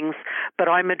feelings, but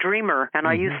I'm a dreamer. And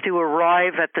I used to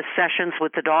arrive at the sessions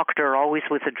with the doctor, always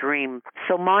with a dream.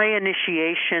 So my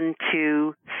initiation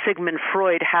to Sigmund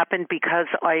Freud happened because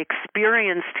I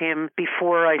experienced him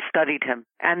before I studied him.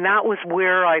 And that was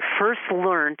where I first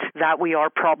learned that we are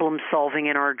problem solving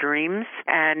in our dreams.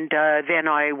 And then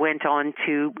I went on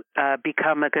to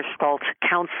become a Gestalt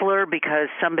counselor because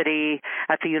somebody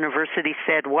at the university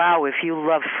said, wow, if you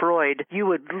love Freud, you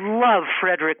would love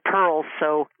Frederick Pearl.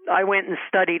 So I went and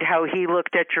studied how he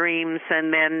looked at dreams,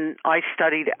 and then I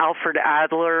studied Alfred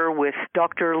Adler with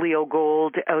Dr. Leo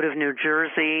Gold out of New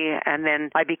Jersey, and then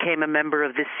I became a member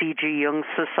of the C.G. Jung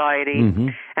Society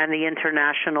and the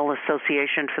International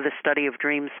Association for the Study of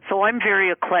Dreams. So I'm very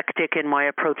eclectic in my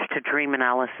approach to dream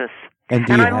analysis. And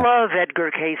I love Edgar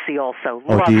Cayce also.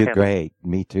 Oh, love do you? him. Great.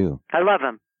 Me too. I love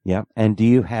him. Yeah. And do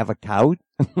you have a couch?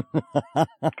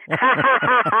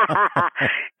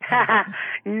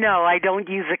 No, I don't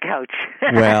use a couch.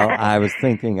 Well, I was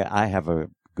thinking I have a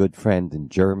good friend in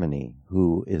Germany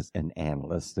who is an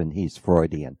analyst, and he's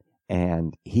Freudian.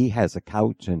 And he has a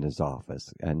couch in his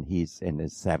office, and he's in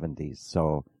his 70s.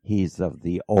 So he's of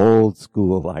the old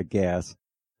school, I guess.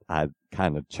 I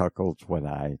kind of chuckled when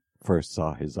I first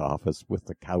saw his office with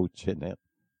the couch in it.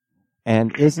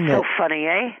 And isn't it so funny,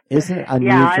 eh? Isn't it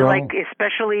unusual? Yeah, I like,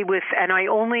 especially with, and I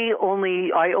only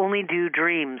do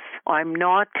dreams. I'm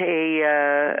not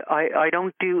I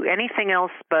don't do anything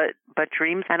else but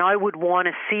dreams. And I would want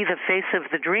to see the face of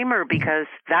the dreamer because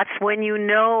that's when you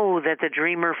know that the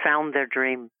dreamer found their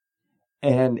dream.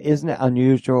 And isn't it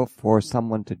unusual for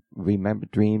someone to remember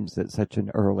dreams at such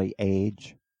an early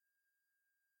age?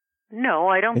 No,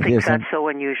 I don't think that's so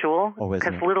unusual. Oh,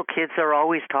 because little kids are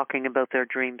always talking about their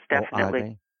dreams, definitely. Oh, are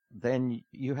they? Then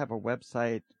you have a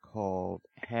website called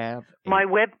My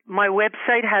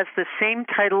website has the same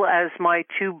title as my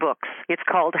 2 books. It's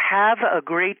called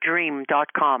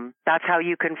haveagreatdream.com. That's how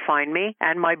you can find me.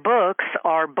 And my books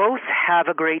are both Have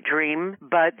a Great Dream,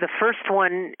 but the first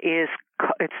one is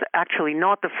it's actually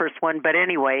not the first one, but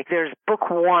anyway, there's book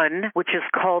 1, which is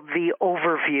called The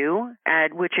Overview,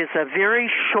 which is a very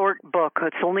short book.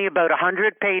 It's only about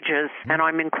 100 pages, and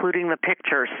I'm including the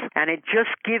pictures. And it just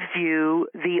gives you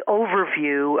the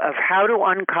overview of how to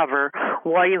uncover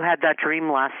why you had that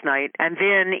dream last night. And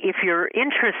then if you're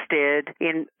interested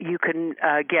in, you can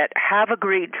get Have a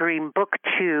Great Dream Book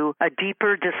 2, A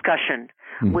Deeper Discussion,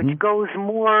 which goes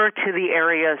more to the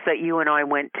areas that you and I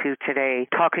went to today,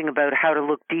 talking about how to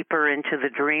look deeper into the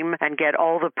dream and get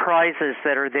all the prizes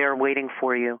that are there waiting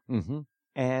for you.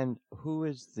 And who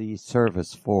is the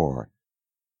service for?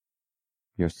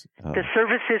 The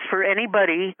service is for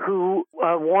anybody who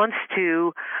wants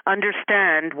to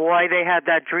understand why they had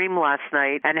that dream last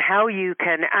night and how you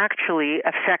can actually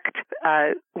affect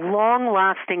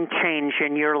long-lasting change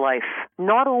in your life.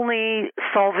 Not only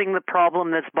solving the problem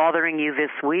that's bothering you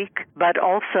this week, but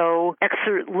also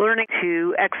learning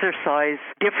to exercise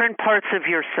different parts of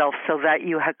yourself so that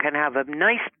you can have a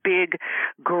nice big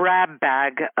grab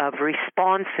bag of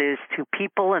responses to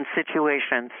people and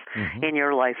situations in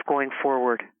your life going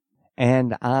forward.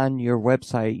 And on your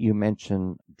website, you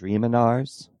mentioned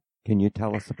Dreaminars. Can you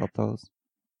tell us about those?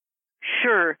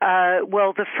 Sure.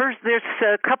 Well, there's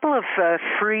a couple of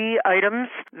free items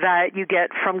that you get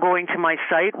from going to my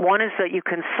site. One is that you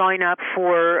can sign up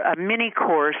for a mini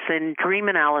course in dream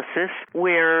analysis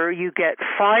where you get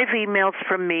 5 emails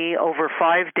from me over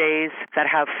 5 days that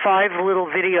have 5 little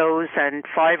videos and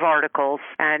 5 articles.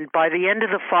 And by the end of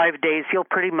the 5 days, you'll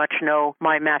pretty much know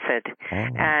my method.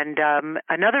 And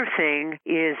another thing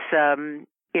is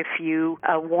if you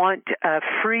want a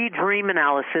free dream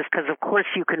analysis, because of course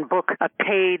you can book a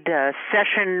paid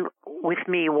session with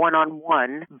me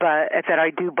one-on-one, but that I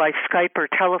do by Skype or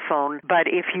telephone. But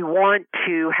if you want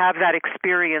to have that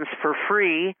experience for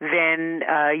free, then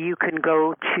you can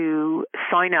go to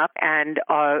sign up, and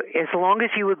as long as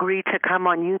you agree to come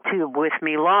on YouTube with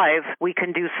me live, we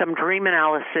can do some dream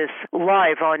analysis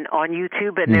live on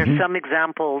YouTube, and there's some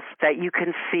examples that you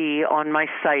can see on my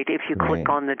site if you click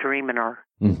on the Dreaminar.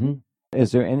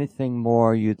 Is there anything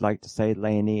more you'd like to say,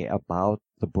 Layne, about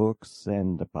the books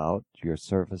and about your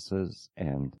services?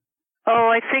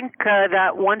 I think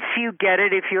that once you get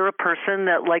it, if you're a person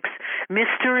that likes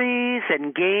mysteries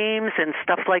and games and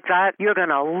stuff like that, you're going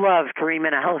to love dream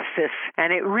analysis.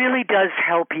 And it really does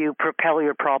help you propel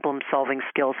your problem-solving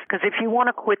skills. Because if you want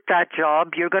to quit that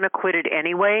job, you're going to quit it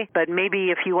anyway. But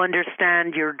maybe if you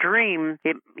understand your dream,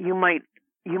 you might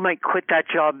quit that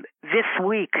job this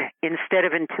week instead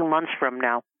of in 2 months from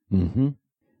now.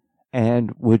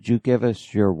 And would you give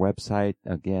us your website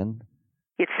again?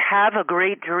 It's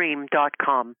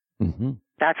haveagreatdream.com.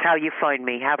 That's how you find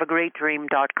me,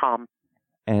 haveagreatdream.com.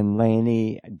 And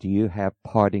Layne, do you have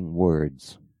parting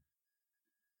words?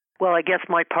 Well, I guess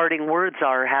my parting words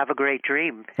are have a great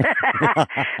dream.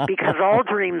 Because all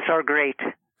dreams are great.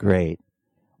 Great.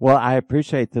 Well, I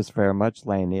appreciate this very much,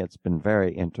 Layne. It's been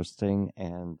very interesting,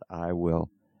 and I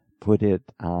will put it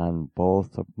on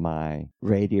both of my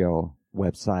radio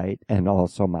website and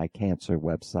also my cancer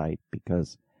website,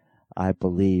 because I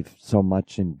believe so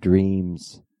much in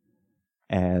dreams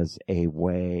as a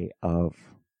way of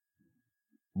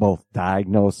both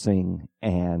diagnosing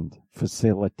and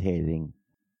facilitating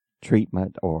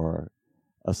treatment or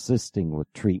assisting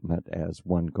with treatment as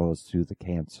one goes through the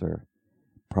cancer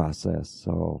process.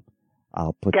 So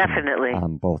I'll put them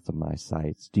on both of my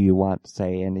sites. Do you want to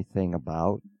say anything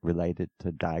about related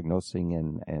to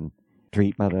diagnosing and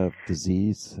treatment of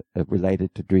disease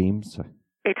related to dreams?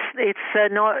 It's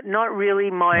not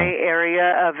really my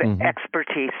area of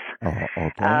expertise.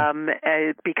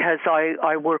 Because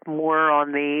I work more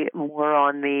on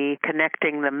the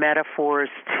connecting the metaphors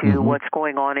to what's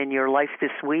going on in your life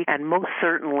this week, and most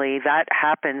certainly that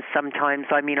happens sometimes.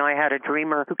 I mean, I had a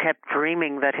dreamer who kept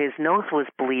dreaming that his nose was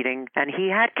bleeding, and he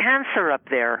had cancer up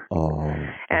there.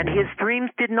 And his dreams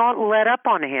did not let up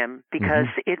on him because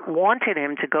it wanted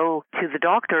him to go to the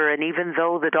doctor, and even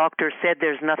though the doctor said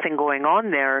there's nothing going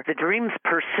on there, the dreams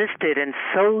persisted, and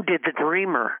so did the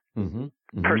dreamer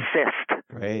persist.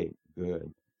 Great,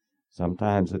 good.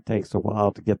 Sometimes it takes a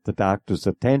while to get the doctor's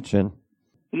attention.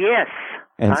 Yes.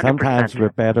 And 100%. Sometimes we're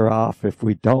better off if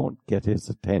we don't get his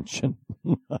attention.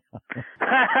 You're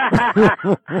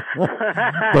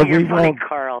funny,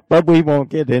 Carl. But we won't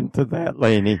get into that,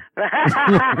 Layne.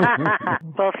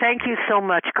 Well, thank you so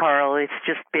much, Carl. It's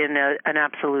just been an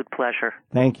absolute pleasure.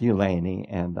 Thank you, Layne,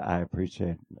 and I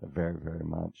appreciate it very, very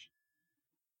much.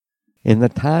 In the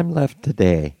time left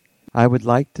today, I would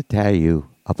like to tell you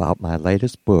about my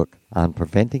latest book on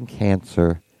preventing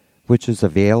cancer, which is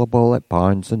available at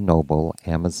Barnes & Noble,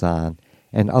 Amazon,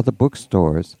 and other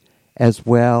bookstores, as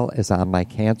well as on my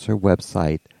cancer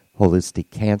website, Holistic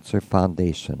Cancer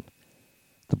Foundation.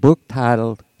 The book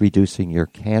titled Reducing Your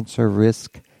Cancer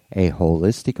Risk, A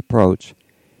Holistic Approach,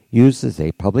 uses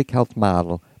a public health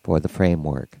model for the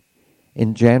framework.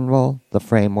 In general, the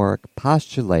framework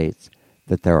postulates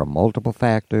that there are multiple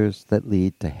factors that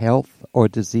lead to health or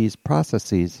disease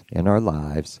processes in our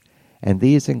lives, and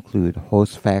these include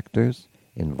host factors,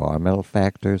 environmental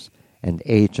factors, and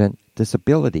agent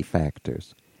disability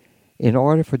factors. In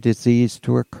order for disease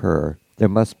to occur, there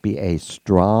must be a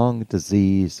strong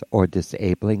disease or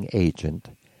disabling agent,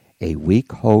 a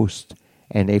weak host,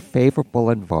 and a favorable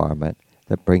environment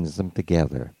that brings them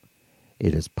together.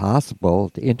 It is possible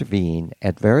to intervene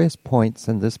at various points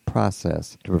in this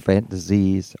process to prevent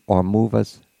disease or move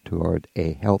us toward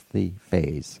a healthy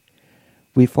phase.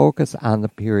 We focus on the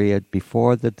period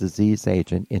before the disease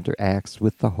agent interacts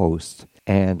with the host,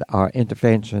 and our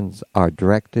interventions are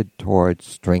directed towards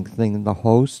strengthening the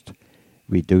host,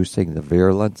 reducing the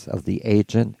virulence of the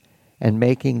agent, and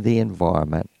making the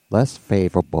environment less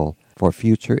favorable for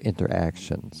future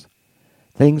interactions.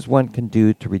 Things one can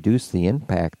do to reduce the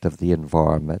impact of the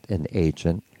environment and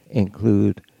agent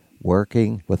include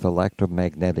working with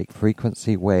electromagnetic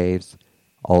frequency waves,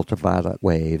 ultraviolet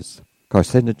waves,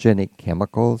 carcinogenic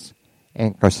chemicals,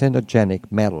 and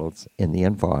carcinogenic metals in the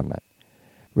environment.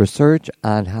 Research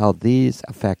on how these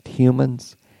affect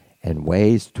humans and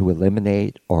ways to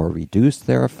eliminate or reduce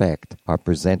their effect are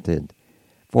presented.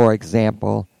 For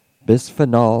example,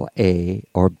 bisphenol A,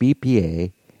 or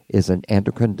BPA, is an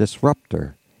endocrine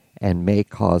disruptor and may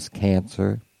cause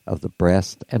cancer of the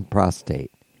breast and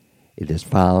prostate. It is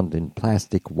found in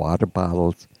plastic water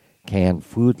bottles, canned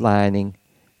food lining,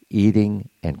 eating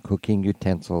and cooking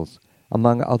utensils,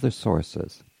 among other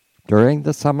sources. During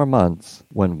the summer months,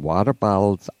 when water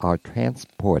bottles are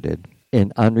transported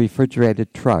in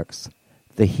unrefrigerated trucks,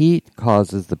 the heat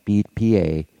causes the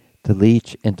BPA to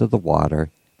leach into the water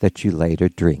that you later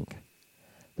drink.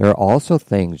 There are also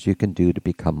things you can do to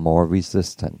become more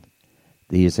resistant.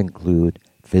 These include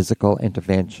physical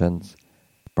interventions,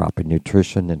 proper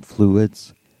nutrition and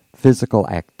fluids, physical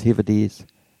activities,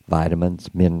 vitamins,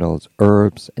 minerals,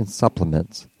 herbs, and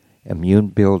supplements, immune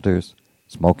builders,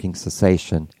 smoking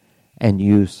cessation, and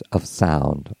use of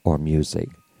sound or music.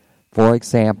 For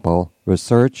example,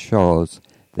 research shows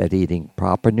that eating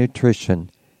proper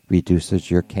nutrition reduces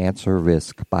your cancer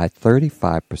risk by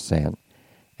 35%,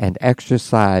 and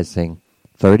exercising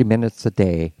 30 minutes a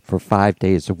day for 5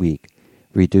 days a week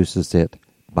reduces it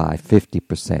by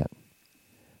 50%.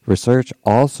 Research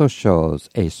also shows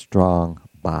a strong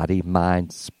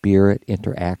body-mind-spirit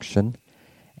interaction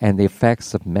and the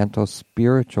effects of mental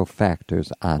spiritual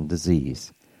factors on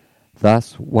disease.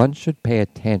 Thus, one should pay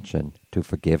attention to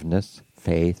forgiveness,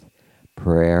 faith,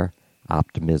 prayer,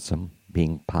 optimism,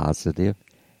 being positive,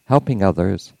 helping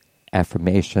others,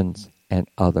 affirmations, and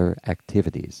other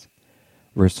activities.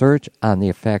 Research on the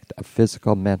effect of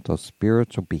physical, mental,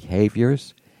 spiritual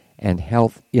behaviors and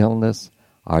health illness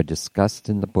are discussed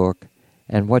in the book,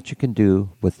 and what you can do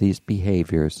with these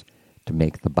behaviors to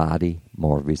make the body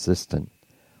more resistant.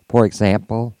 For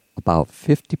example, about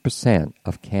 50%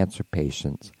 of cancer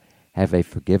patients have a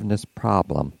forgiveness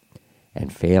problem,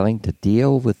 and failing to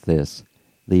deal with this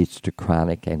leads to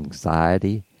chronic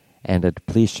anxiety and a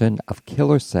depletion of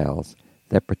killer cells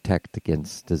that protect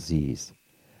against disease.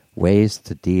 Ways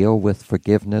to deal with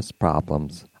forgiveness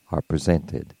problems are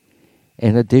presented.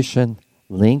 In addition,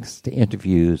 links to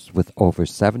interviews with over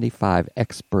 75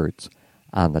 experts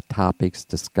on the topics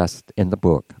discussed in the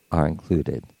book are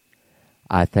included.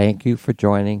 I thank you for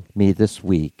joining me this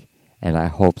week, and I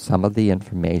hope some of the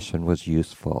information was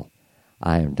useful.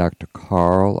 I am Dr.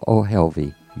 Carl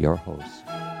Helvie, your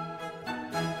host.